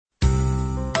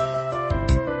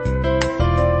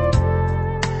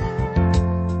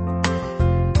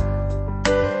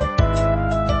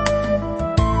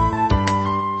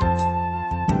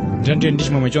Ndiyo ndi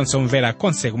chimwemwe chonse omvera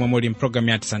konse kumwe muli mpulogalamu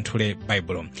ya tisanthule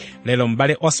baibulo. Lero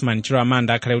m'bale Osman Chilo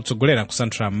Amanda akhale kutsogolera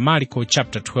kusanthula Marko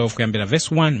chapter 12 kuyambira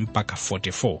verse 1 mpaka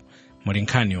 44. Muli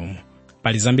nkhani umu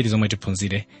pali zambiri zomwe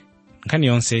tiphunzire, nkhani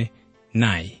yonse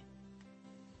nayi.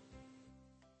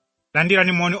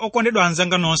 Landirani moni okondedwa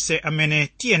anzanga nonse amene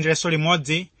tiyendereso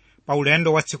limodzi pa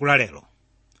ulendo wa tsiku la lero.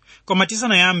 Koma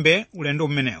tisanayambe ulendo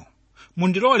umenewu,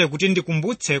 mundilole kuti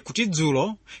ndikumbutse kuti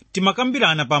dzulo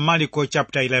timakambirana pa Marko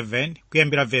chapter 11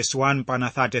 kuyambira verse 1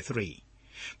 mpaka 33,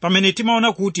 pamene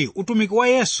timaona kuti utumiki wa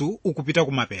Yesu ukupita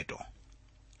kumapeto.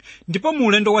 Ndipo mu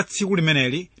ulendo wa tsiku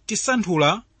limeneli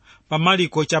tisanthula pa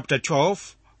Marko chapter 12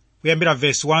 kuyambira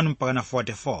verse 1 mpaka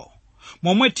 44,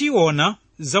 momwe tiona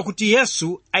zakuti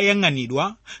Yesu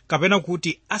ayang'anidwa kapena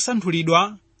kuti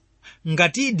asanthulidwa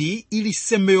ngatidi ili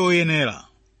nsembe yoyenera.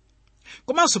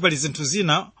 Komanso pali zinthu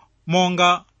zina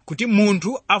monga kuti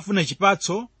munthu afuna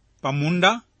chipatso pa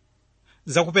munda,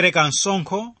 zakupereka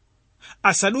msonkho,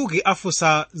 asaduki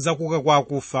afunsa zakuka kwa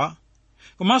akufa,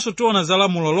 komanso tiona za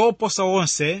lamulo loposa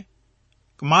wonse,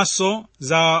 komanso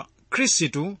za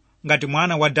Khristu ngati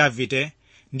mwana wa Davide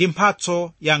ndi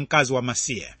mphatso ya mkazi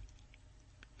wamasiye.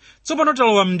 Tsopano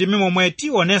talowa mndime momwe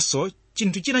tionenso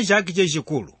chinthu china chake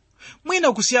chachikulu,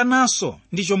 mwina kusiyananso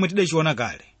ndi chomwe tidachiona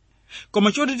kale.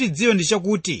 Koma choti tidziwe ndi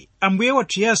chakuti Ambuye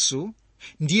wathu Yesu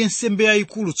ndiye nsembe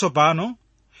yayikulu tsopano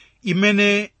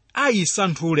imene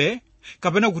ayisanthule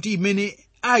kapena kuti imene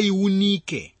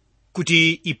ayiunike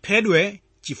kuti iphedwe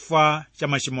chifukwa cha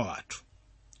machimo athu.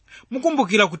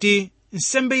 Mukumbukira kuti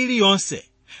nsembe iliyonse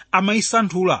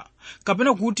amayisanthula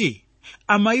kapena kuti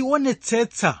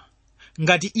amayionetsetsa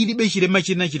ngati ilibe chilema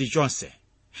china chilichonse,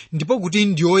 ndipo kuti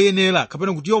ndiyoyenera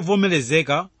kapena kuti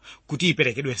yovomerezeka kuti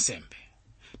iperekedwe nsembe.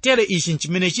 Tere ichi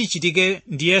nchimene chichitike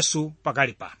ndi Yesu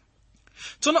pakali pano.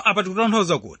 Tsono apa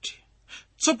tikutanthauza kuti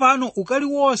tsopano ukali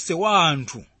wonse wa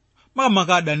anthu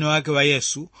makamaka adani wake wa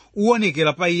Yesu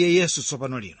uwonekera pa iye Yesu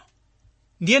tsopano lino.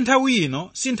 Ndiye nthawi ino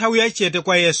si nthawi yachete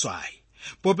kwa Yesu ayi,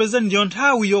 popeza ndiyo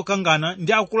nthawi yokangana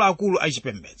ndi akuluakulu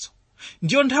achipembedzo.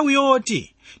 Ndiyo nthawi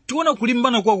yoti tiona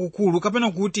kulimbana kwakukulu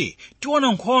kapena kuti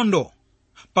tiona nkhondo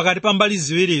pakati pa mbali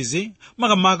ziwirizi,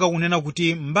 makamaka kunena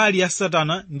kuti mbali ya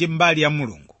Satana ndi mbali ya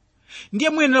Mulungu. Ndiye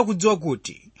muyenera kudziwa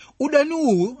kuti udani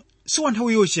uwu si wa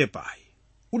nthawi yochepayi.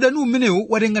 Udani umenewu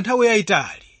watenga nthawi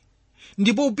yayitali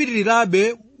ndipo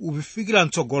upitirirabe ufikira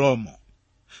mtsogolomo.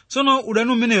 Tsono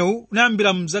udani umenewu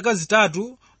unayambira mzaka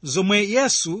zitatu zomwe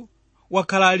Yesu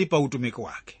wakhala ali pa utumiki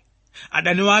wake.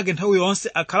 Adani wake nthawi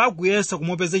yonse akhala kuyesa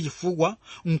kumupeza chifukwa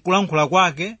mkulankhula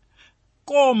kwake,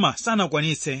 koma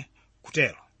sanakwanitse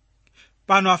kutero.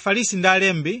 Pano Afarisi ndi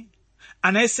alembi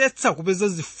anayesetsa kupeza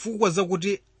zifukwa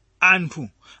zakuti anthu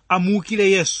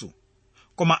amuukire Yesu,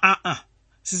 koma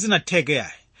sizinatheke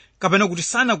ayi, kapena kuti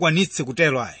sanakwanitse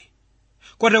kutero ayi.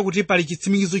 Kotero kuti pali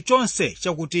chitsimikizo chonse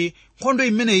chakuti nkhondo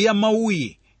imeneyi ya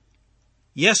mawuyi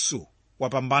Yesu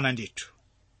wapambana ndithu.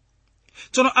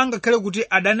 Tsono angakhale kuti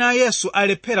adani a Yesu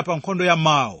alephera pa nkhondo ya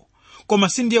mawu, koma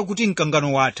sindiye kuti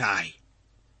mkangano watha ayi.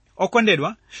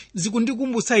 Okondedwa,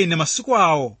 zikundikumbutsa ine masiku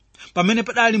awo pamene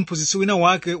padali mphunzitsi wina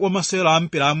wake wa masewero a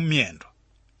mpira a miyendo.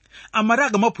 Amati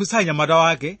akamaphunzitsa anyamata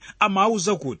wake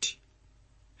amawuza kuti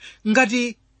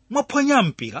ngati mwaphonya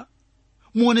mpira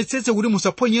muonetsetse kuti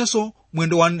musaphonyenso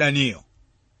mwendo wa mdaniyo.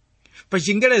 Pa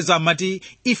Chingereza amati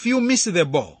if you miss the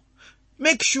ball,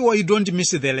 make sure you don't miss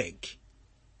the leg.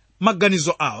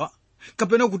 Maganizo awa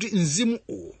kapena kuti mzimu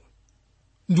uwu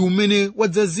ndi umene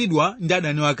wadzazidwa ndi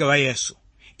adani wake wa Yesu.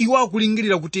 Iwo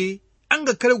akulingirira kuti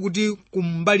angakhale kuti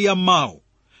kumbali ya mawu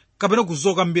kapena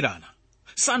kuzoka mbirana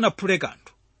sanaphule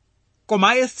kanthu, koma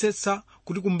ayesetsa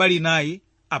kuti kumbali nayi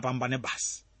apambane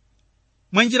basi.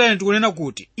 Mwanjirani tikunena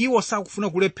kuti iwo sakufuna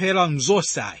kulephera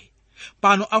mzonse ayi,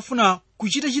 pano afuna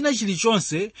kuchita china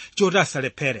chilichonse choti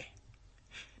asalephere.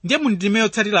 Ndiye mu ndime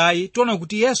yotsatirayi tiona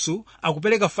kuti Yesu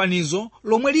akupereka fanizo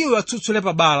lomwe liyo atsutsule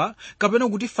pa bala kapena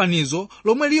kuti fanizo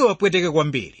lomwe liyo apweteke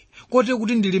kwambiri, kotero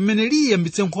kuti ndi limene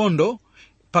liyambitse nkhondo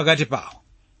pakati pawo.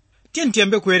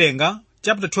 Tiyambe kuwerenga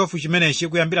chapter 12 chimenechi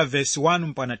kuyambira verse 1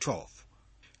 mpaka 12.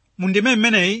 Mu ndime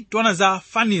imeneyi tiona za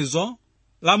fanizo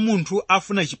la munthu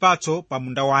afuna chipatso pa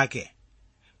munda wake.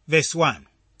 Verse 1.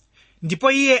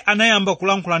 Ndipo iye anayamba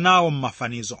kulankhula nawo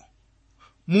m'mafanizo.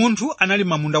 Munthu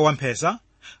analima munda wamphesa,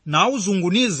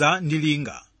 nawuzunguniza ndi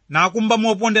linga, nakumba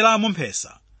moponderamo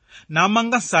mphesa,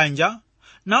 namanga nsanja,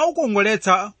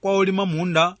 nawukongoletsa kwa olima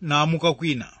munda namuka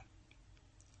kwina.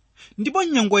 Ndipo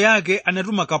nyengo yake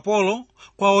anatuma kapolo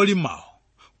kwa olimawo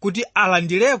kuti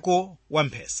alandireko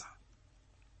wamphesa.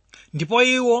 Ndipo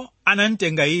iwo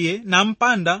anamtenga iye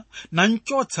nampanda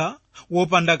namchotsa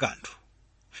wopanda kanthu.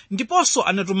 Ndiponso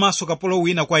anatumanso kapolo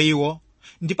wina kwa iwo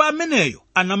ndipo ameneyo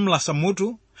anamulasa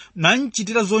mutu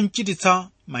namchitira zonchititsa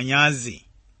manyazi.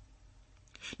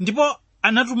 Ndipo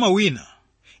anatuma wina,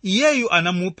 iyeyu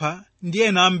anamupha ndi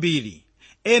ena ambiri,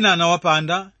 ena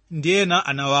anawapanda ndi ena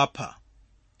anawapha.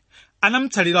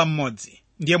 Anamtsalira mmodzi,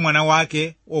 ndiye mwana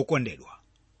wake wokondedwa.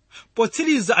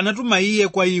 Potsiriza anatuma iye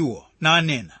kwa iwo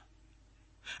nanena,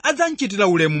 adzanchitira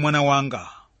ulemu mwana wanga.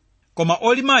 Koma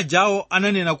olima ajawo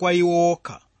ananena kwa iwo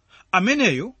okha,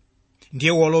 ameneyo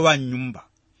ndiye wolowa m'nyumba,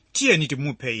 tiyeni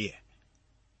timuphe iye,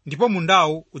 ndipo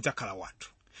mundawu udzakhala wathu.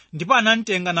 Ndipo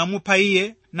anamtenga namupha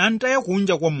iye namtaya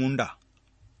kunja kwa munda.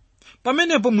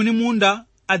 Pamenepo mwini munda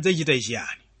adzachita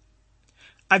chiyani?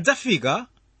 Adzafika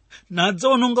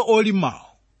nadzawononga olimawo,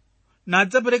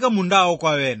 nadzapereka mundawo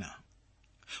kwa wena.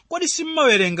 Kodi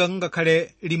simmawerenga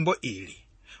ngakhale limbo ili,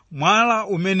 mwala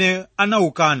umene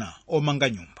anawukana omanga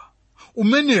nyumba,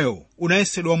 umenewu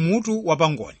unayesedwa mutu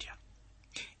wapangondya.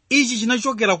 Ichi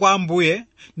chinachokera kwa Ambuye,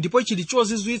 ndipo chili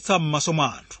chozizwitsa m'maso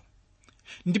mwa anthu.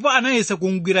 Ndipo anayesa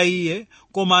kumugwira iye,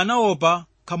 koma anaopa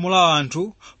khamu la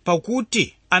anthu,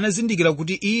 pakuti anazindikira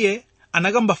kuti iye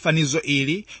anakamba fanizo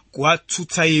ili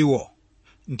kuwatsutsa iwo.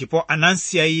 Ndipo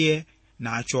anamsiya iye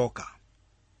nachoka.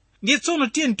 Ndiye tsono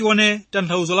tiyeni tione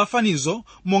tanthauzo la fanizo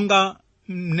monga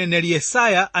mneneri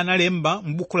Yesaya analemba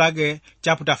m'buku lake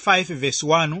chapter 5 verse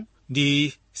 1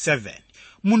 ndi 7.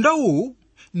 Munda uwu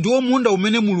ndiwo munda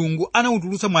umene Mulungu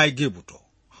anawutulutsa mwa Igupto.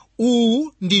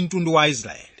 Uwu ndi mtundu wa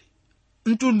Israeli.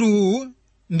 Mtundu uwu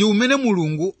ndi umene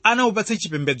Mulungu anawupatsa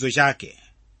chipembedzo chake.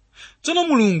 Tsono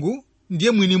Mulungu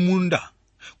ndiye mwini munda,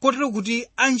 kotero kuti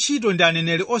antchito ndi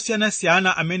aneneri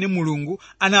osiyanasiyana amene Mulungu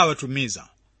anawatumiza.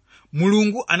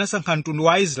 Mulungu anasankha mtundu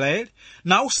wa Israeli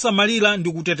na usamalira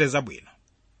ndi kuteteza bwino.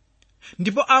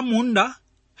 Ndipo amunda,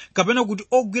 kapena kuti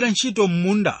ogwira ntchito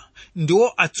m'munda,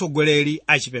 ndiwo atsogoleri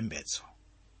a chipembedzo.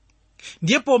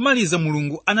 Ndiye pomaliza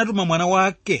Mulungu anatuma mwana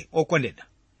wake okondedwa,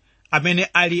 amene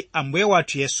ali Ambuye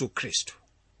wathu Yesu Khristu.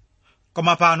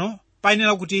 Koma pano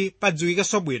payenera kuti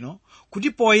padziwikenso bwino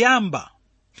kuti poyamba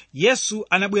Yesu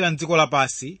anabwera m'dziko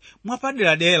lapansi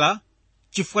mwapaderadera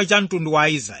chifukwa cha mtundu wa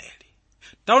Israeli.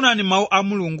 Taonani mawu a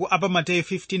Mulungu apa Mateyu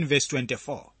 15 verse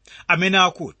 24, amene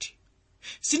akuti,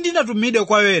 sindinatumidwe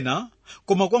kwa wena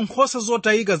koma kwa nkhosa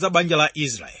zotayika za banja la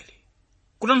Israeli.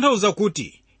 Kutanthauza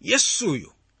kuti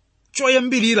Yesuyu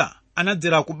choyambirira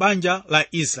anadzera ku banja la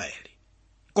Israeli,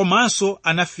 komanso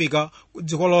anafika ku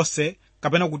dziko lonse,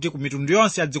 kapena kuti ku mitundu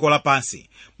yonse ya dziko lapansi,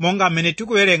 monga amene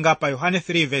tikuwerenga pa Yohane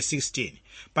 3 verse 16,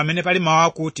 pamene pali mawu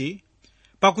akuti,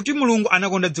 pakuti Mulungu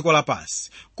anakonda dziko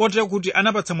lapansi, kotero kuti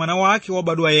anapatsa mwana wake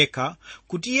wobadwa yekha,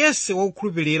 kuti yense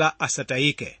wokhulupirira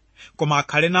asatayike, koma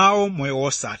akhale nawo moyo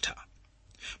wosatha.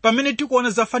 Pamene tikuona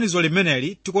za fanizo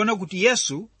limeneli, tikuona kuti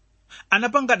Yesu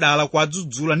anapanga dala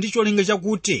kuwadzudzula ndi cholinga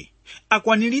chakuti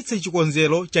akwaniritse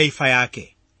chikonzero cha imfa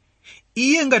yake.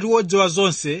 Iye ngati wodziwa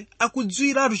zonse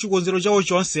akudziwiratu chikonzero chawo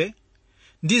chonse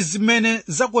ndi zimene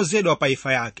zakonzedwa pa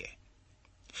imfa yake.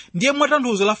 Ndiye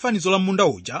mwatanthauzo la fanizo la munda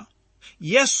uja,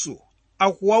 Yesu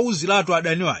akuwawuziratu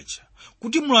adani aja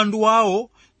kuti mlandu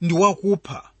wawo ndi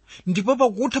wakupha, ndipo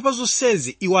pakutha pa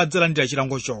zonsezi iwo adzalandira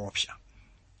chilango choopsa.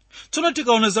 Tsono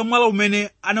tikaona za mwala umene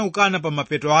anawukana pa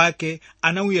mapeto ake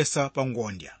anawuyesa pa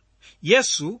ngondya.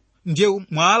 Yesu ndiye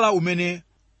mwala umene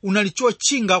unali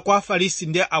chotchinga kwa Afarisi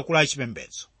ndi akulu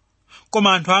achipembedzo.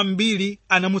 Koma anthu ambiri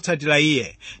anamutsatira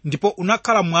iye, ndipo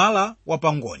unakhala mwala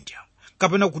wapangondya,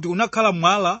 kapena kuti unakhala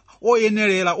mwala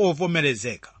oyenerera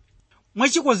ovomerezeka.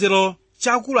 Mwachikonzero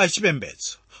cha akulu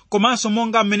achipembedzo, komanso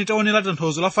monga amene taonera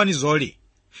tanthauzo la fanizoli,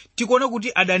 tikuona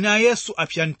kuti adani a Yesu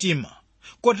apsa mtima,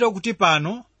 kotero kuti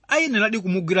pano ayeneradi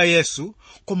kumugwira Yesu,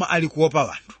 koma ali kuopa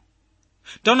wanthu.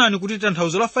 Taonani kuti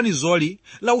tanthauzo la fanizoli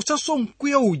lautsanso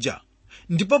mkwiyo uja,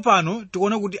 ndipo pano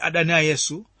tikuona kuti adani a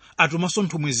Yesu atumanso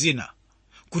nthumwi zina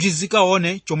kuti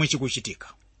zikaone chomwe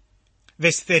chikuchitika.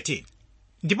 Verse 13,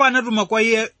 ndipo anatuma kwa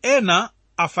iye ena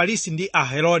Afarisi ndi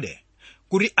Aherode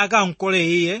kuti akamkole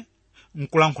iye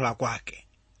mkulankhula kwake.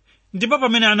 Ndipo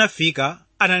pamene anafika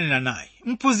ananena naye,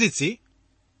 mphunzitsi,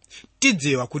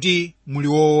 tidziwa kuti muli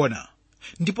woona,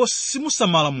 ndipo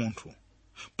simusamala munthu,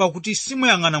 pakuti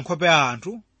simuyang'ana nkhope ya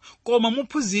anthu, koma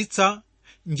muphunzitsa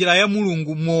njira ya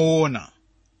Mulungu moona.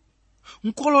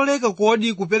 Nkololeka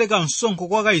kodi kupereka msonkho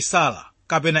kwa Kaisala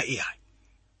kapena iyayi?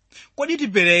 Kodi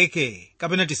tipereke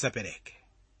kapena tisapereke?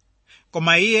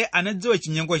 Koma iye anadziwa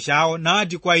chinyengo chawo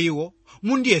nati kwa iwo,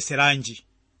 mundiyeseranji?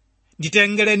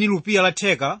 Nditengereni lupiya la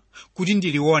theka kuti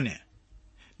ndilione.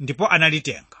 Ndipo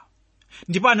analitenga.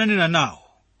 Ndipo ananena nawo,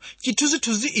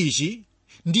 chithunzithunzi ichi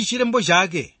ndi chilembo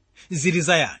chake zili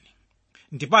zayani?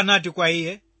 Ndipo anati kwa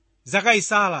iye, za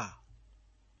Kaisala.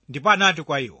 Ndipo anati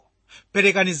kwa iwo,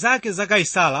 perekani zake za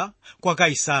Kaisara kwa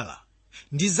Kaisara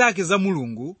ndi zake za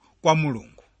Mulungu kwa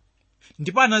Mulungu.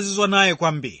 Ndipo anazizwa naye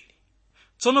kwambiri.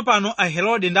 Tsono pano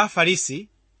Aherode ndi Afarisi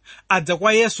adza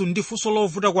kwa Yesu ndi funso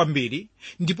lovuta kwambiri,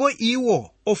 ndipo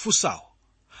iwo ofunsawo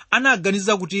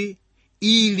anaganiza kuti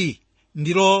ili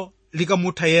ndilo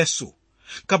likamutha Yesu,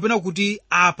 kapena kuti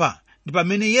apa ndi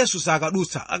pamene Yesu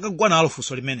sakadutsa akagwa nalo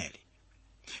funso limeneli.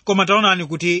 Koma taonani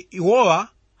kuti iwowa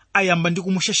ayamba ndi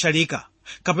kumushashalika,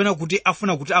 kapena kuti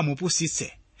afuna kuti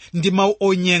amupusitse ndi mawu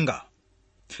onyenga.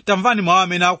 Tamvani mawu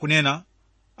amene akunena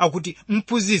akuti,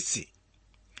 mphunzitsi,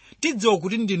 tidziwa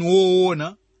kuti ndinu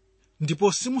woona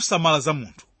ndipo simusamala za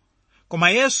munthu. Koma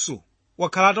Yesu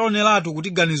wakhala ataoneratu kuti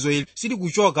ganizo ili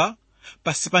silikuchoka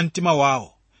pansi pa mtima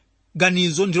wawo.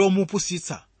 Ganizo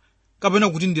ndilomupusitsa, kapena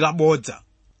kuti ndilabodza.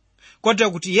 Kotera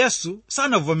kuti Yesu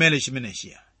sanavomere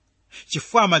chimenechi,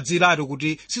 chifukwa amadziwiratu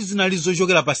kuti sizinali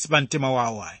zochokera pansi pa mtima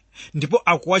wawo ayi, ndipo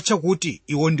akuwatcha kuti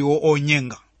iwo ndiwo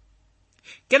onyenga.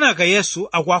 Kenaka Yesu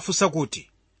akuwafunsa kuti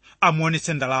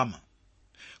amuonetse ndalama.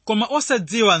 Koma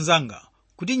osadziwa anzanga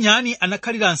kuti nyani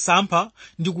anakhalira msampha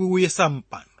ndi kuuyesa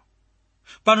mpando.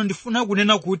 Pano ndifuna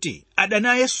kunena kuti adani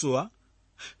a Yesuwa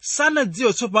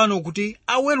sanadziwe tsopano kuti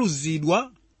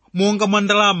aweruzidwa monga mwa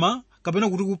ndalama, kapena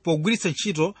kuti pogwiritsa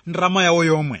ntchito ndalama yawo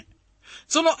yomwe.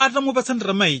 Tsono atamupatsa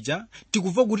ndalama ija,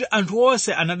 tikumva kuti anthu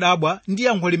onse anadabwa ndi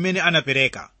yankho limene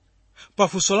anapereka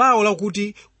pafunso lawo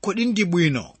lakuti kodi ndi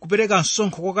bwino kupereka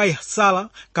msonkho kwa Kaisara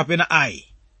kapena ayi.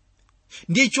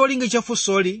 Ndiye cholinga cha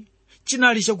funsoli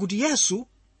chinali chakuti Yesu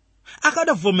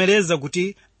akadavomereza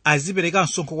kuti azipereka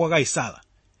msonkho kwa Kaisara,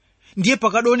 ndiye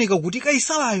pakadaoneka kuti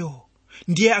Kaisarayo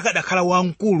ndiye akadakhala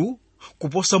wamkulu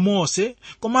kuposa Mose,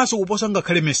 komanso kuposa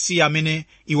ngakhale Mesiya amene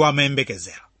iwo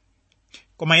amayembekezera.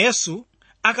 Koma Yesu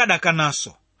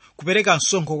akadakananso kupereka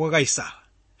msonkho kwa Kaisara,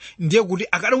 ndiye kuti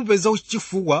akadamupeza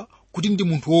chifukwa kuti ndi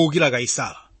munthu wowukira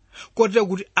Kaisara, kotera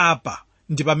kuti apa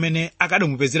ndi pamene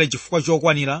akadamupezera chifukwa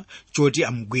chokwanira choti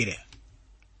amugwire.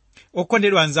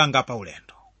 Okondedwa anzanga pa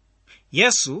ulendo,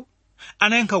 Yesu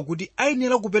anayankha kuti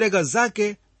ayenera kupereka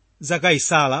zake za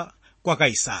Kaisara kwa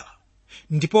Kaisara,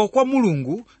 ndipo kwa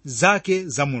Mulungu zake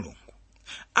za Mulungu.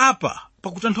 Apa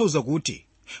pakutanthauza kuti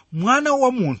mwana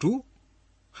wa munthu,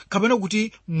 kapena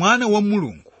kuti mwana wa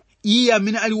Mulungu, iye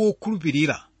amene ali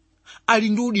wokhulupirira, ali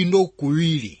ndi udindo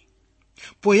kuwiri.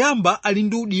 Poyamba ali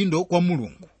ndi udindo kwa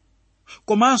Mulungu,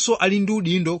 komanso ali ndi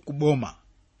udindo ku boma.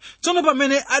 Tsono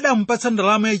pamene adamupatsa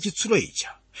ndalama yachitsulo ija,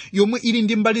 yomwe ili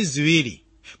ndi mbali ziwiri,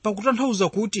 pakutanthauza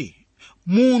kuti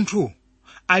munthu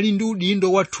ali ndi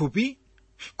udindo wa thupi,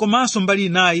 komanso mbali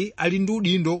inayi ali ndi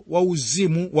udindo wa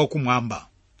uzimu wakumwamba.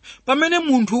 Pamene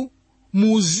munthu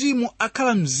mu uzimu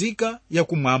akhala mzika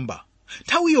yakumwamba,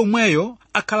 nthawi yomweyo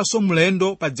akhalanso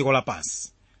mlendo pa dziko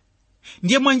lapansi.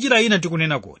 Ndiye mwa njira ina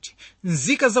tikunena kuti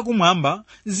nzika zakumwamba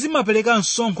zimapereka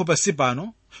msonkho pansi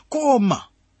pano, koma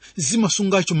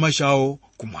zimasunga chuma chawo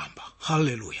kumwamba.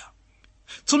 Haleluya!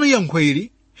 Tsono yankho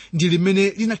ili ndi limene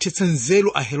linathetsa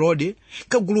nzeru a Herode,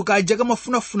 kagulu kaja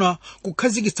kamafunafuna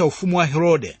kukhazikitsa ufumu wa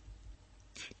Herode.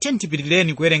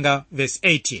 Tipitireni kuwerenga verse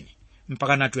 18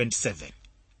 mpaka na 27.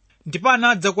 Ndipo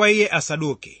anadza kwa iye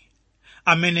Asaduki,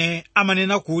 amene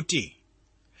amanena kuti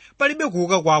palibe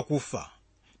kuuka kwa akufa,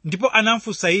 ndipo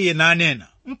anamfunsa iye nanena,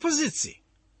 mphunzitsi,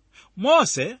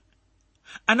 Mose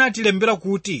anatilembera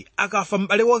kuti akafa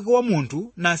m'bale wake wa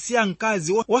munthu nasiya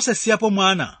mkazi wosasiyapo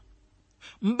mwana,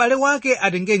 m'bale wake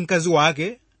atenge mkazi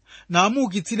wake na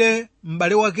amuukitsire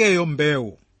m'bale wakeyo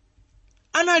mbewu.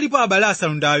 Analipo abale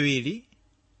asanu ndi awiri.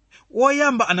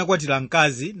 Woyamba anakwatira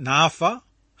mkazi nafa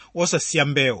osasiya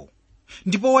mbewu,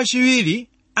 ndipo wachiwiri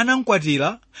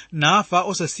anamkwatira nafa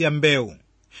osasiya mbewu,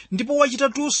 ndipo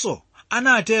wachitatunso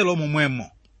anatero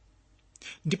momwemo.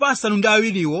 Ndipo asanu ndi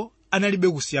awiriwo analibe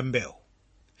kusiya mbewu.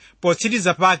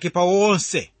 Potsiriza pake pa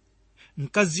onse,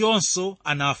 mkazi yonso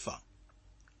anafa.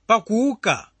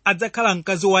 Pakuuka adzakhala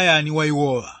mkazi wayani wa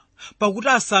iwowa, pakuti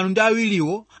asanu ndi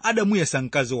awiriwo adamuyesa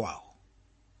mkazi wawo.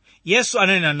 Yesu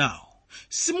ananena nawo,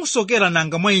 simusokera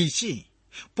nanga mwa ichi,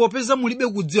 popeza mulibe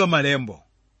kudziwa malembo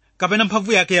kapena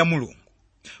mphamvu yake ya Mulungu.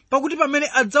 Pakuti pamene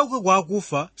adzauka kwa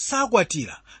akufa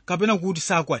sakwatira kapena kuti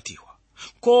sakwatiwa,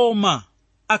 koma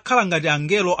akhala ngati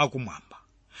angelo akumwamba.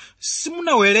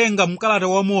 Simunawerenga mkalata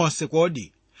wa Mose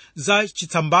kodi za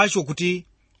chitsambacho kuti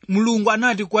Mulungu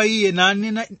anati kwa iye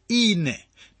nanena, ine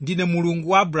ndine Mulungu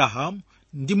wa Abrahamu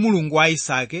ndi Mulungu wa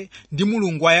Isake ndi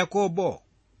Mulungu wa Yakobo?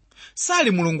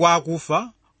 Sali Mulungu wa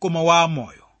akufa koma wa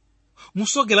amoyo.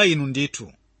 Musokera inu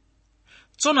ndithu.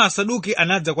 Tsono Asaduki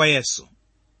anadza kwa Yesu.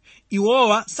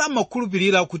 Iwowa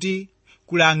samakhulupirira kuti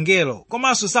kuli angelo,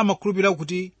 komanso samakhulupirira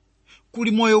kuti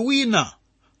kuli moyo wina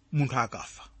munthu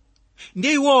akafa.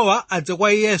 ndiye iwowa adza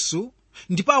kwa Yesu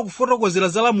ndipo akufotokozera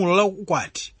za lamulo la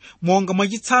ukwati monga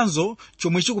mwachitsanzo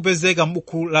chomwe chikupezeka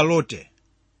m'buku la Lote,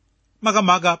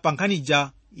 makamaka pa nkhani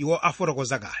ija iwo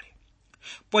afotokoza kale.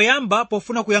 Poyamba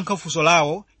pofuna kuyankha funso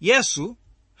lawo, Yesu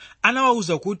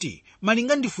anawawuza kuti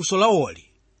malinga ndi funso lawoli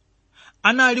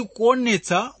anali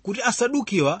kuonetsa kuti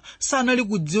asadukiwa sanali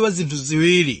kudziwa zinthu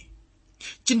ziwiri.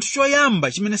 Chinthu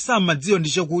choyamba chimene samadziwa ndi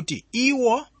chakuti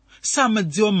iwo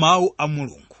samadziwa mawu a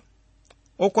Mulungu.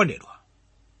 Okondedwa,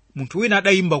 munthu wina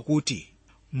adayimba kuti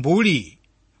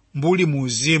mbuli mu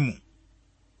uzimu,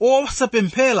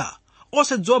 osapemphera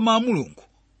osadziwa mawu a Mulungu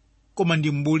koma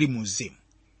ndi mbuli mu uzimu.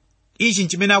 Ichi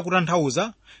nchimene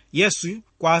akutanthauza Yesu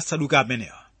kwa asaduki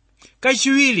amenewa.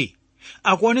 Kachiwiri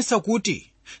akuonetsa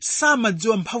kuti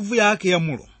samadziwa mphamvu yake ya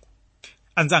Mulungu.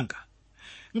 Anzanga,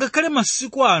 ngakhale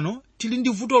masiku ano tili ndi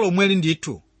vuto lomweli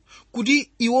ndithu,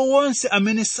 kuti iwo wonse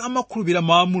amene samakhulupirira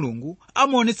mawu a Mulungu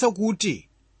amaonetsa kuti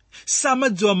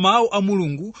samadziwa mawu a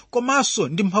Mulungu komanso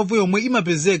ndi mphamvu yomwe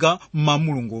imapezeka m'mawu a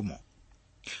Mulungumo.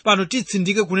 Pano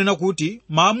titsindike kunena kuti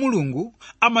mawu a Mulungu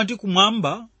amati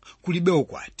kumwamba kulibe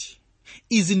ukwati.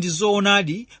 Izi ndi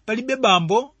zoonadi, palibe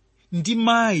bambo ndi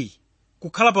mayi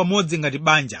kukhala pamodzi ngati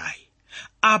banja ayi.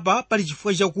 Apa pali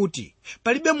chifukwa chakuti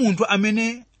palibe munthu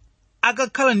amene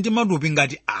akakhala ndi matupi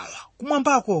ngati awa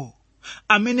kumwambako,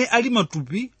 amene ali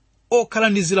matupi okhala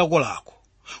ndi zilakolako,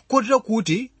 kotero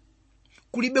kuti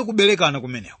kulibe kuberekana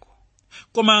kumeneko.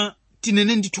 Koma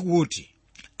tinene ndithu kuti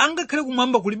angakhale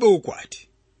kumwamba kulibe ukwati,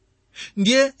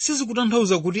 ndiye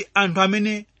sizikutanthauza kuti anthu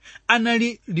amene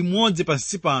anali limodzi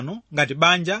pansi pano ngati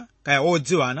banja kaya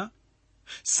odziwana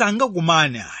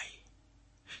sangakumane ayi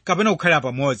kapena kukhala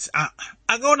pamodzi.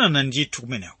 Akaonana ndithu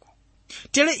kumeneko.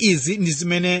 Tere izi ndi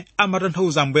zimene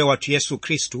amatanthauza Ambuye wathu Yesu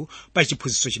Khristu pa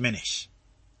chiphunzitso chimenechi.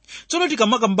 Tsono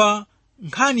tikamakamba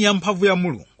nkhani ya mphamvu ya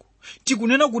Mulungu,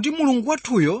 tikunena kuti Mulungu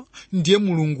wathuyo ndiye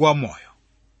Mulungu wa moyo.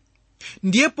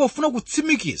 Ndiye pofuna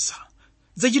kutsimikiza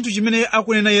za chinthu chimene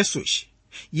akunena Yesuchi,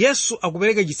 Yesu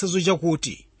akupereka chitsanzo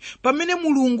chakuti pamene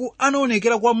Mulungu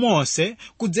anaonekera kwa Mose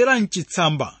kudzera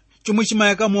mchitsamba chomwe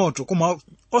chimayaka moto koma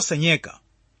osanyeka,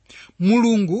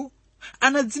 Mulungu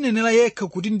anadzinenera yekha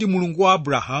kuti ndi Mulungu wa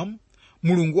Abrahamu,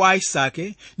 Mulungu wa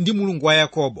Isake ndi Mulungu wa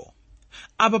Yakobo.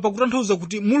 Apa pakutanthauza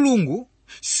kuti Mulungu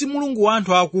si Mulungu wa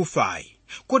anthu akufa ayi,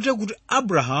 kotero kuti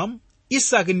Abrahamu,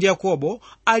 Isake ndi Yakobo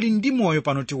ali ndi moyo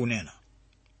pano tikunena.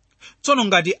 Tsono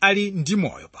ngati ali ndi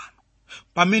moyo pano,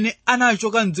 pamene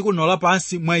anachoka m'dziko lino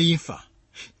lapansi mwa imfa,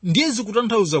 ndiye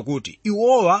zikutanthauza kuti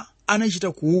iwowa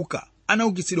anachita kuuka,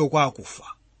 anaukitsidwa kwa akufa.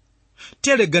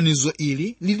 Tere ganizo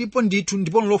ili lilipo ndithu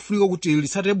ndipo lofunika kuti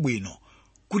litsate bwino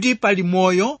kuti pali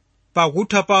moyo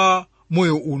pakutha pa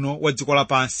moyo uno wa dziko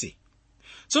lapansi.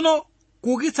 Tsono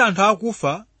kuukitsa anthu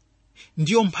akufa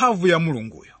ndiyo mphamvu ya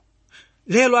Mulunguyo.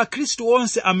 Lero akhristu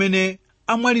onse amene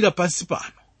amwalira pansi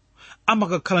pano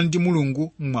amakakhala ndi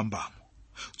Mulungu mmwambamo.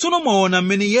 Tsono mwaona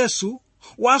mmene Yesu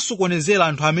wasokonezera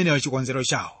anthu amene wachikonzero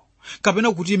chawo,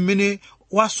 kapena kuti mmene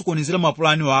wasokonezera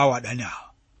mapulani wawo adani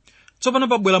awo. Tsopano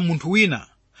pabwera munthu wina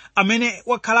amene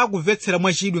wakhala akumvetsera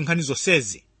mwachidwi nkhani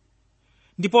zonsezi,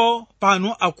 ndipo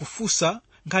pano akufunsa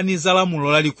nkhani za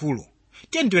lamulo lalikulu.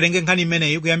 Tiye tiwerenge nkhani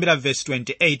imeneyi kuyambira verse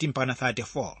 28 mpaka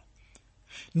 34.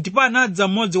 Ndipo anadza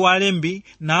mmodzi wa alembi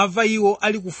namva iwo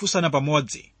ali kufunsana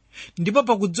pamodzi, ndipo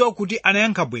pakudziwa kuti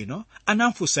anayankha bwino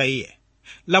anafunsa iye,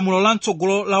 lamulo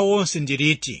lamtsogolo la onse ndi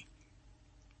liti?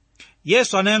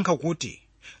 Yesu anayankha kuti,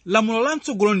 lamulo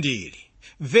lamtsogolo ndi ili: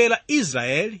 mvera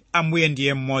Israeli, Ambuye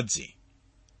ndiye mmodzi.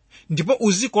 Ndipo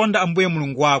uzikonda Ambuye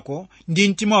Mulungu wako ndi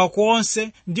mtima wako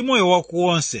wonse, ndi moyo wako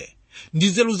wonse, ndi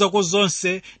nzeru zako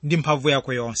zonse, ndi mphamvu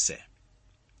yako yonse.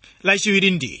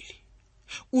 Lachiwiri ndili: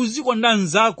 uzikonda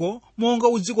anzako monga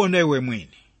uzikonda iwe mwini.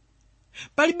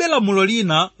 Palibe lamulo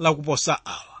lina lakuposa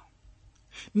awa.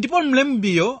 Ndipo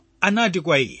mlembiyo anati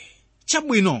kwa iye,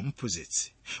 chabwino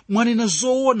mphunzitsi, mwanena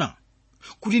zoona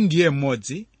kuti ndiye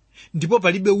mmodzi, ndipo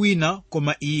palibe wina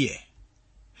koma iye.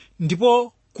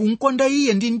 Ndipo kumkonda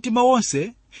iye ndi mtima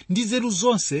wonse, ndi nzeru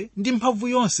zonse, ndi mphamvu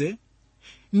yonse,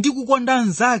 ndi kukonda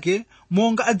anzake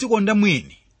monga adzikonda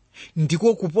mwini,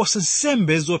 ndiko kuposa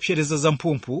nsembe zopsereza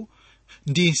zamphumphu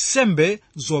ndi nsembe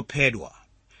zophedwa.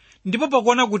 Ndipo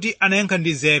pakuona kuti anayankha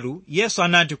ndi nzeru, Yesu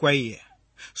anati kwa iye,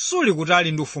 suli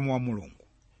kutali ndi ufumu wa Mulungu.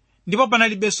 Ndipo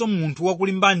panalibenso munthu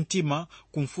wakulimba mtima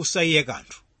kumfunsa iye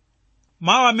kanthu.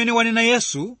 Mawu amene wanena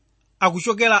Yesu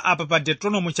akuchokera apa pa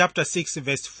Deuteronomy chapter 6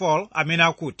 verse 4, amene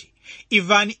akuti,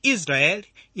 imvani Israeli,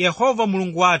 Yehova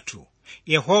Mulungu wathu,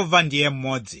 Yehova ndiye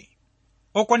mmodzi.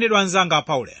 Okondedwa anzanga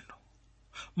pa ulendo,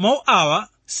 mawu awa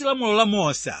si lamulo la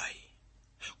Mose ayi,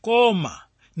 koma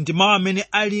ndi mawu amene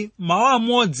ali mawu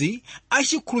amodzi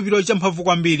achikhulupiriro champhamvu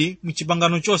kwambiri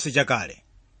m'chipangano chonse chakale.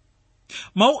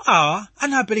 Mawu awa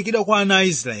anaperekedwa kwa ana a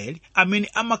Israeli amene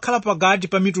amakhala pakati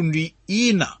pa mitundu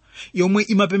ina yomwe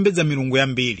imapembedza milungu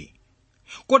yambiri.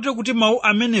 Kotero kuti mawu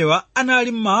amenewa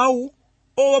anali mawu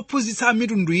owaphunzitsa a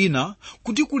mitundu ina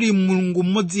kuti kuli mulungu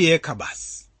mmodzi yekha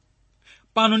basi.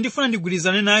 Pano ndifuna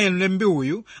ndigwirizane naye mlembi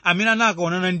uyu amene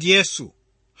anakaonana ndi Yesu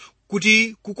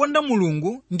kuti kukonda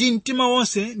Mulungu ndi mtima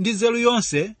wonse, ndi nzeru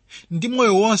yonse, ndi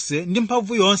moyo wonse, ndi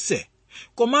mphamvu yonse,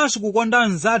 komanso kukonda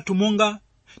anzathu monga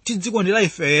tidzikondera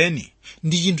ife eni,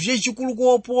 ndi chinthu chachikulu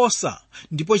kuoposa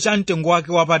ndipo cha mtengo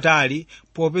wake wapatali,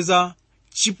 popeza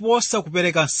chiposa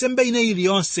kupereka nsembe ina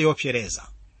iliyonse yopsereza.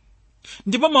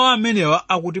 Ndipo mawu amenewa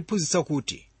akutiphunzitsa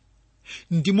kuti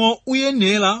ndimo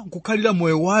uyenera kukhalira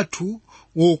moyo wathu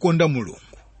wokonda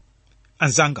Mulungu.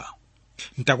 Anzanga,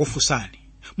 ntakufunsani,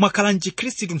 mwakhala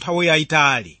mchikhristu nthawi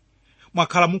yayitali,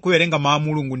 mwakhala mukuwerenga mawu a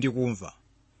Mulungu ndi kumva,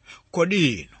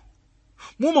 kodi inu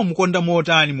mumamukonda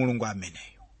motani Mulungu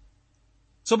ameneyo?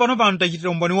 Tsopano pano tachitira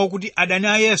umboni wakuti adani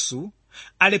a Yesu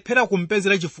alephera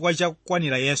kumpezera chifukwa cha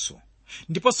kukwanira Yesu,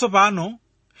 ndipo tsopano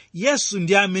Yesu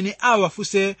ndi amene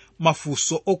awafunse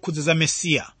mafunso okhudza za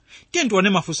Mesiya. Tiye tione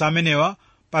mafunso amenewa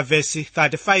pa vesi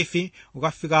 35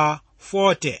 ukafika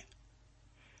 40.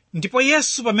 Ndipo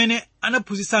Yesu pamene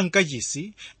anaphunzitsa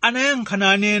mkachisi anayankha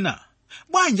nanena,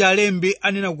 bwanji alembi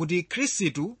anena kuti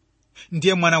Khristu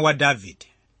ndiye mwana wa Davide?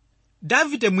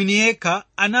 Davide mwini yekha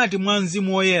anati mwa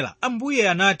Mzimu Woyera, Ambuye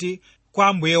anati kwa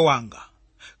Ambuye wanga,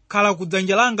 khala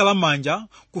kudzanja langa lamanja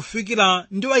kufikira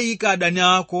ndiwayika adani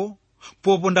ako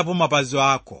popondapo mapazi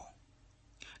ako.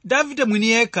 Davide mwini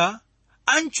yekha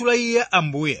antchula iye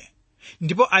Ambuye,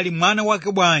 ndipo ali mwana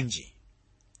wake bwanji?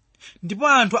 Ndipo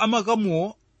anthu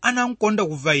amakamuwo anamkonda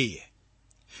kumva iye.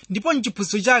 Ndipo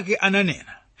mchiphunzitso chake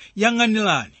ananena,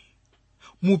 yang'anirani,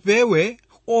 mupewe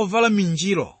ovala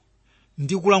minjiro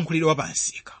ndi kulankhulidwa pa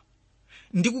nsika,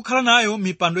 ndi kukhala nayo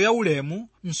mipando ya ulemu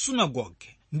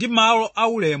m'sunagoge ndi malo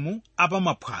aulemu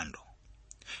apamaphwando.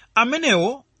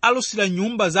 Amenewo alusira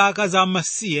nyumba za akazi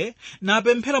amasiye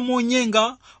napemphera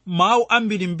monyenga mawu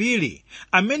ambirimbiri,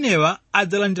 amenewa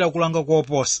adzalandira kulanga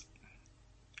koposa.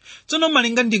 Tsono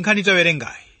malinga ndi nkhani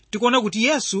tawerengayi, tikuona kuti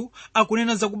Yesu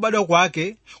akunena za kubadwa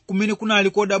kwake kumene kunali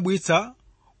kodabwitsa,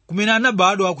 kumene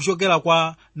anabadwa kuchokera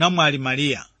kwa namwali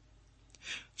Mariya.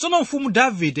 Tsono mfumu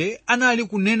Davide anali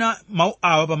kunena mawu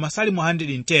awa pa Masalimo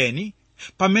 110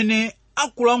 pamene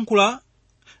akulankhula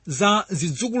za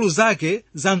zidzukulu zake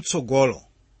za mtsogolo.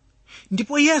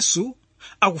 Ndipo Yesu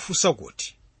akufunsa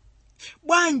kuti,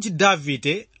 bwanji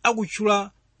Davide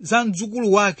akutchula za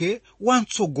mdzukulu wake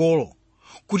wamtsogolo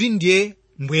kuti ndiye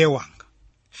mbuye wanga?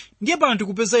 Ndiye pano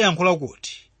tikupeza yankho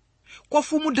lakuti kwa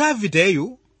mfumu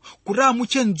Davideyu kuti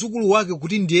amutche mdzukulu wake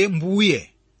kuti ndiye mbuye,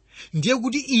 ndiye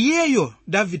kuti iyeyo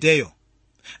Davideyo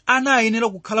anayenera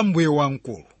kukhala mbuye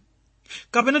wamkulu.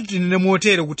 Kapena tinene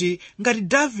motere kuti ngati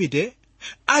Davide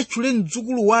atchule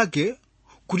mdzukulu wake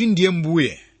kuti ndiye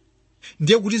mbuye,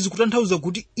 ndiye kuti zikutanthauza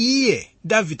kuti iye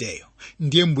Davideyo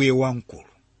ndiye mbuye wamkulu.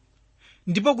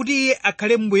 Ndipo kuti iye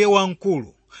akhale mbuye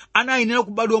wamkulu anayenera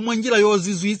kubadwa mwa njira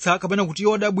yozizwitsa kapena kuti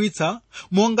yodabwitsa,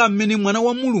 monga mmene mwana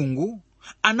wa Mulungu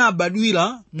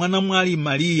anabadwira mwana mwali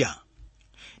Mariya.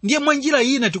 Ndiye mwa njira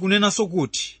ina tikunenanso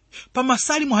kuti pa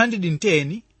Masalimo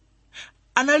 110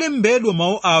 analembedwa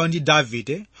mawu awa ndi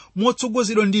Davide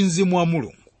motsogozedwa ndi Mzimu wa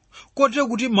Mulungu, kotero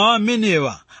kuti mawu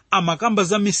amenewa amakamba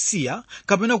za Mesiya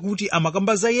kapena kuti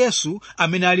amakamba za Yesu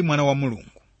amene ali mwana wa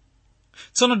Mulungu.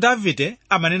 Tsono Davide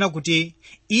amanena kuti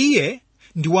iye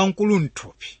ndi wamkulu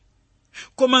mthupi,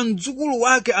 koma mdzukulu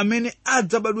wake amene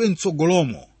adzabadwe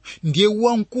mtsogolomo ndiye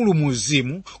wamkulu mu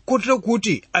uzimu, kotero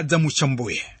kuti adzamutcha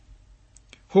mbuye.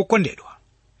 Okondedwa,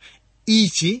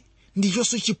 ichi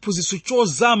ndichonso chiphunzitso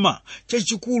chozama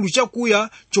chachikulu chakuya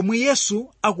chomwe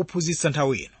Yesu akuphunzitsa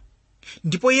nthawi ino.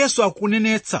 Ndipo Yesu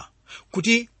akunenetsa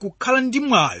kuti kukhala ndi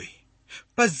mwawi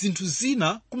pa zinthu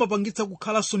zina kumapangitsa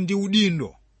kukhalanso ndi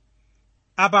udindo.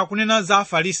 Apa akunena za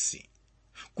Afarisi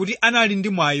kuti anali ndi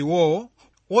mwayi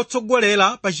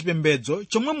wotsogolera pa chipembedzo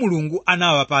chomwe Mulungu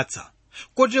anawapatsa,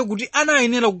 kotero kuti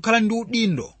anayenera kukhala ndi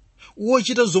udindo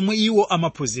wochita zomwe iwo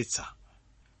amaphunzitsa.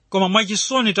 Koma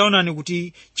mwachisoni taonani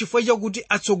kuti chifukwa chakuti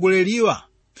atsogoleriwa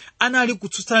anali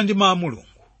kutsutsana ndi mawu a Mulungu,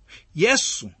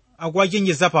 Yesu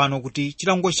akuwachenjeza pano kuti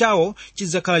chilango chawo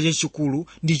chidzakhala chachikulu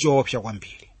ndi choopsa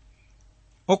kwambiri.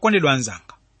 Okondedwa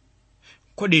anzanga,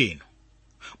 kodi inu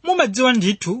mumadziwa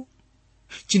ndithu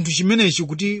chinthu chimenechi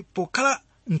kuti pokhala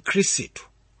mkhristu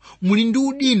muli ndi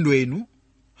udindo inu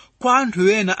kwa anthu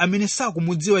ena amene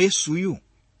sakumudziwa Yesuyu?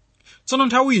 Tsono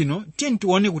nthawi ino tiye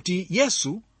tione kuti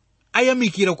Yesu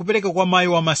ayamikira kupereka kwa mayi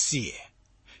wamasiye.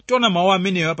 Tiona mawu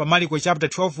ameneyo pa Marko chapter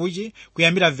 12 uchi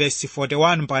kuyambira verse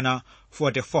 41 mpaka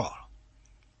 44.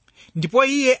 Ndipo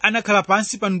iye anakhala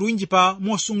pansi pa ndunji pa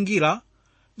mosungira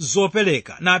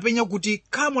zopereka na apenya kuti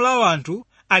khamu la anthu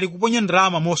ali kuponya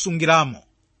ndalama mosungiramo,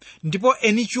 ndipo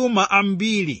eni chuma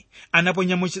ambiri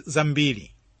anaponyamo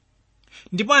zambiri.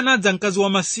 Ndipo anadza mkazi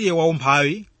wamasiye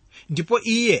waumphawi, ndipo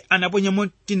iye anaponyamo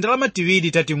tindalama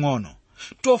tiwiri tating'ono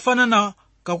tofanana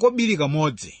kakobiri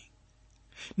kamodzi.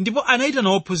 Ndipo anayitana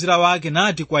ophunzira wake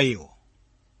nati kwa iwo,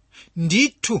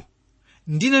 ndithu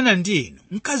ndinena ndi inu,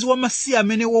 mkazi wamasiye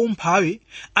amene waumphawi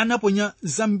anaponya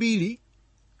zambiri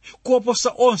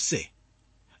kuposa onse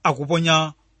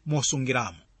akuponya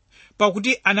mosungiramo,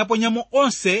 pakuti anaponyamo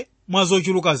onse mwa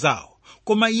zochuluka zawo,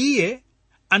 koma iye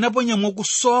anaponya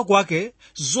mwakusowa kwake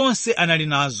zonse anali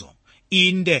nazo,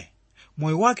 inde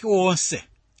moyo wake wonse.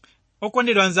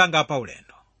 Okondedwa anzanga pa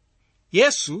ulendo,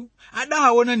 Yesu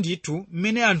adaona ndithu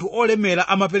mmene anthu olemera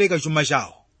amapereka chuma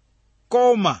chawo,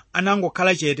 koma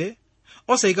anangokhala chete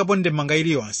osayikapo ndemanga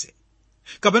iliyonse,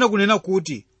 kapena kunena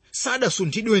kuti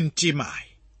sadasunthidwe mtimayi.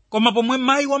 Koma pomwe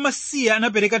mayi wamasiye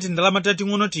anapereka tindalama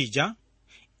tating'ono tija,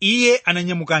 iye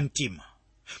ananyamuka mtima,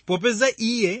 popeza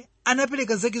iye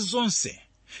anapereka zake zonse,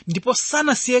 ndipo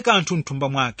sanasiye kanthu mthumba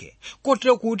mwake,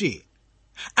 kotero kuti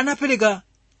anapereka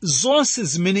zonse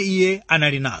zimene iye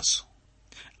anali nazo.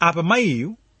 Apa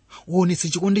mayiyu wonetsa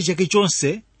chikondi chake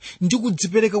chonse ndi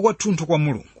kudzipereka kwathunthu kwa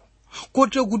Mulungu,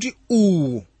 kotero kuti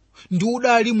uwu ndi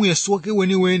udali muyeso wake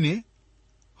weniweni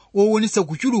wowonetsa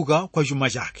kuchuluka kwa chuma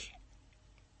chake.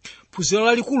 Phunziro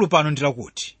lalikulu pano ndi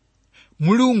lakuti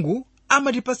Mulungu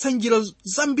amatipatsa njira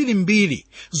zambirimbiri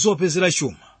zopezera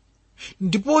chuma,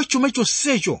 ndipo chuma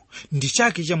chonsecho ndi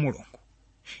chake cha Mulungu.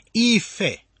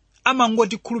 Ife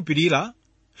amangotikhulupirira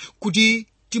kuti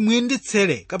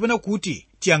timuyendetsere kapena kuti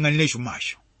tiyang'anire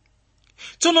chumacho.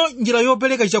 Tsono njira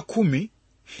yopereka chakhumi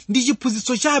ndi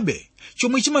chiphunzitso chabe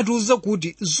chomwe chimatiwuza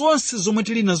kuti zonse zomwe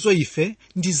tili nazo ife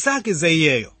ndi zake za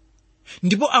iyeyo,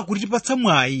 ndipo akutipatsa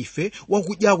mwayi ife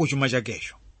wakudyako chuma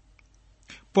chakecho.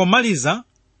 Pomaliza,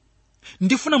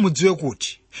 ndifuna mudziwe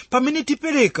kuti pamene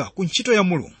tipereka ku ntchito ya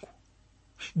Mulungu,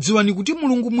 dziwani kuti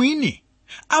Mulungu mwini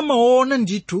amaona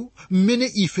ndithu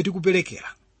mmene ife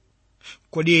tikuperekera.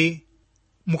 Kodi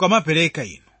mukamapereka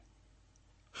inu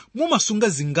mumasunga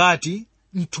zingati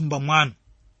mthumba mwanu?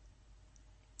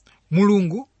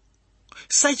 Mulungu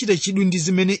sachita chidwi ndi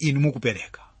zimene inu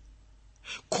mukupereka,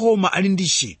 koma ali ndi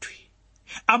chidwi,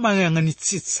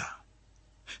 amayang'anitsitsa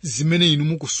zimene inu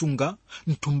mukusunga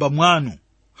mthumba mwanu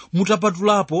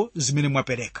mutapatulapo zimene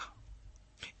mwapereka.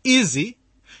 Izi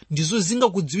ndizo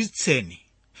zingakudziwitseni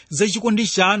za chikondi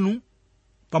chanu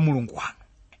pa Mulungu wanu.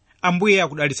 Ambuye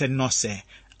akudalitseni nonse.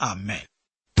 Amen.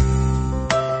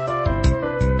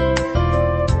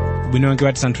 Bwino wange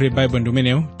watisanthule Bible ndi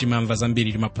umenewu, timamva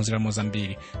zambiri, timaphunziramo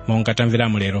zambiri, monga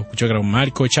tamveramo lero kuchokera mu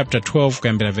Marko chapter 12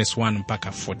 kuyambira verse 1 mpaka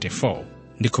 44.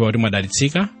 Ndikhopa kuti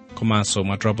mwadalitsika, komanso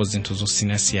mwatulapo zinthu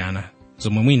zosiyanasiyana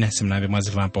zomwe mwina simunamve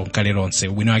mwazimvapo kale lonse.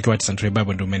 Ubwino wake watisanthule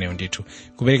Bible ndi umenewu ndithu,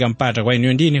 kupereka mpata kwa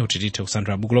inuyo ndine kuti tithe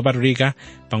kusanthula buku lopatulika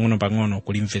pang'ono-pang'ono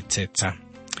kulimvetsetsa.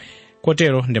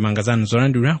 Kotero ndemanga zanu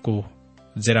zolandiridwa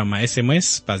kudzera ma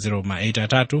SMS pa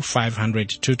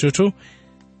 083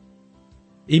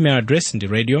 Email address ndi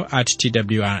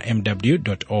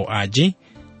radio@twrmw.org,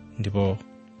 ndipo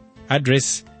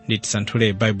address ndi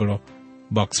Tisanthule Bible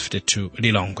Box 52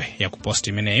 Lilongwe ya kuposti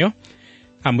imeneyo.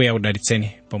 Ambuye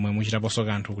akudalitseni pomwe muchitaponso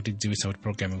kanthu kuti dziwitsa kuti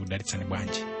program ikudalitsani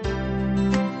bwanji.